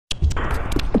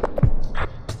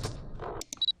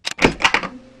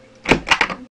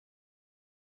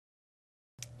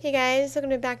Hey guys,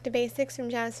 welcome to Back to Basics from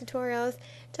JazzedTutorials.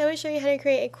 Today I'm going to show you how to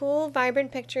create a cool,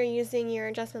 vibrant picture using your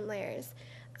adjustment layers.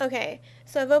 Okay,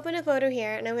 so I've opened a photo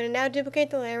here, and I'm going to now duplicate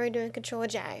the layer by doing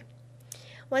Control-J.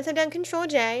 Once I've done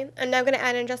Control-J, I'm now going to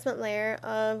add an adjustment layer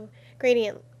of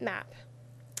gradient map.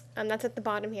 That's at the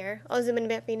bottom here. I'll zoom in a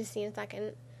bit for you to see in a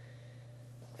second.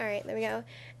 Alright, there we go.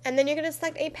 And then you're going to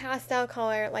select a pastel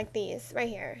color like these, right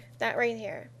here. That right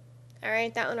here.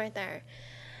 Alright, that one right there.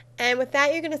 And with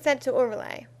that, you're going to set it to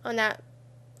overlay on that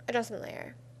adjustment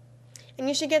layer. And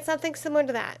you should get something similar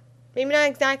to that. Maybe not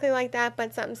exactly like that,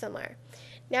 but something similar.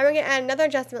 Now we're going to add another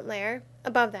adjustment layer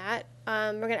above that.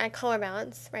 We're going to add color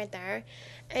balance right there.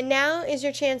 And now is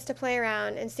your chance to play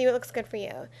around and see what looks good for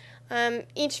you.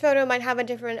 Each photo might have a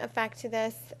different effect to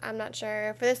this. I'm not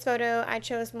sure. For this photo, I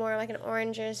chose more like an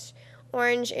orange-ish,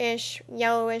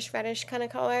 yellowish, reddish kind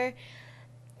of color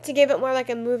to give it more like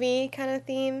a movie kind of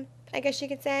theme, I guess you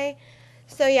could say.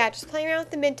 So yeah, just playing around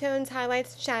with the midtones,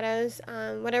 highlights, shadows,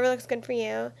 whatever looks good for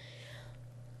you.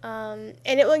 And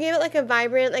it will give it like a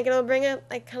vibrant, like it'll bring it,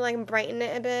 like kind of like brighten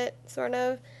it a bit, sort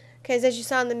of. Because as you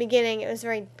saw in the beginning, it was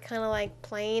very kind of like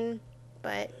plain.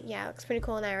 But yeah, it looks pretty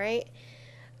cool now, right?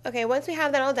 Okay, once we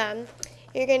have that all done,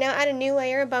 you're going to now add a new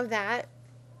layer above that.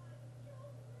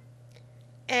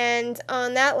 And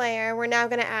on that layer, we're now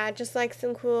going to add just like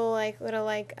some cool, like little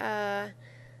like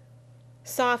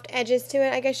soft edges to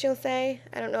it, I guess you'll say.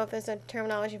 I don't know if there's a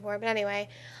terminology for it, but anyway.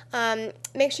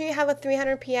 Make sure you have a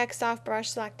 300px soft brush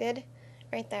selected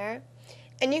right there.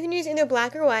 And you can use either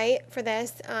black or white for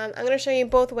this. I'm going to show you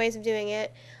both ways of doing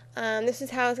it. This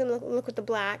is how it's going to look with the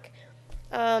black.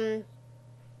 For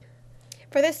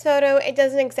this photo, it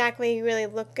doesn't exactly really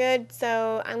look good,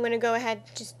 so I'm going to go ahead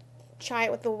and just try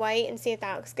it with the white and see if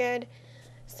that looks good.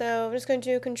 So I'm just going to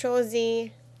do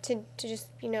Control-Z to just,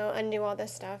 undo all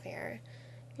this stuff here.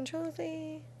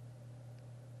 Control-Z.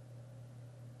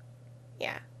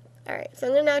 Yeah. Alright, so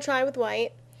I'm going to now try with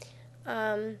white.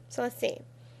 So let's see.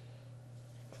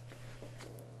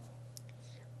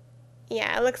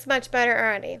 Yeah, it looks much better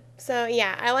already. So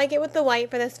yeah, I like it with the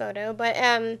white for this photo, but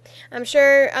I'm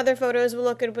sure other photos will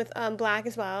look good with black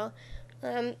as well.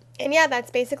 And yeah,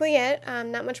 that's basically it.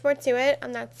 Not much more to it.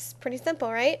 That's pretty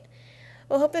simple, right?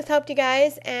 Well, hope this helped you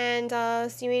guys, and I'll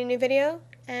see you in a new video.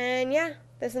 And yeah,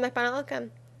 this is my final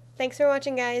outcome. Thanks for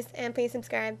watching, guys, and please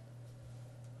subscribe.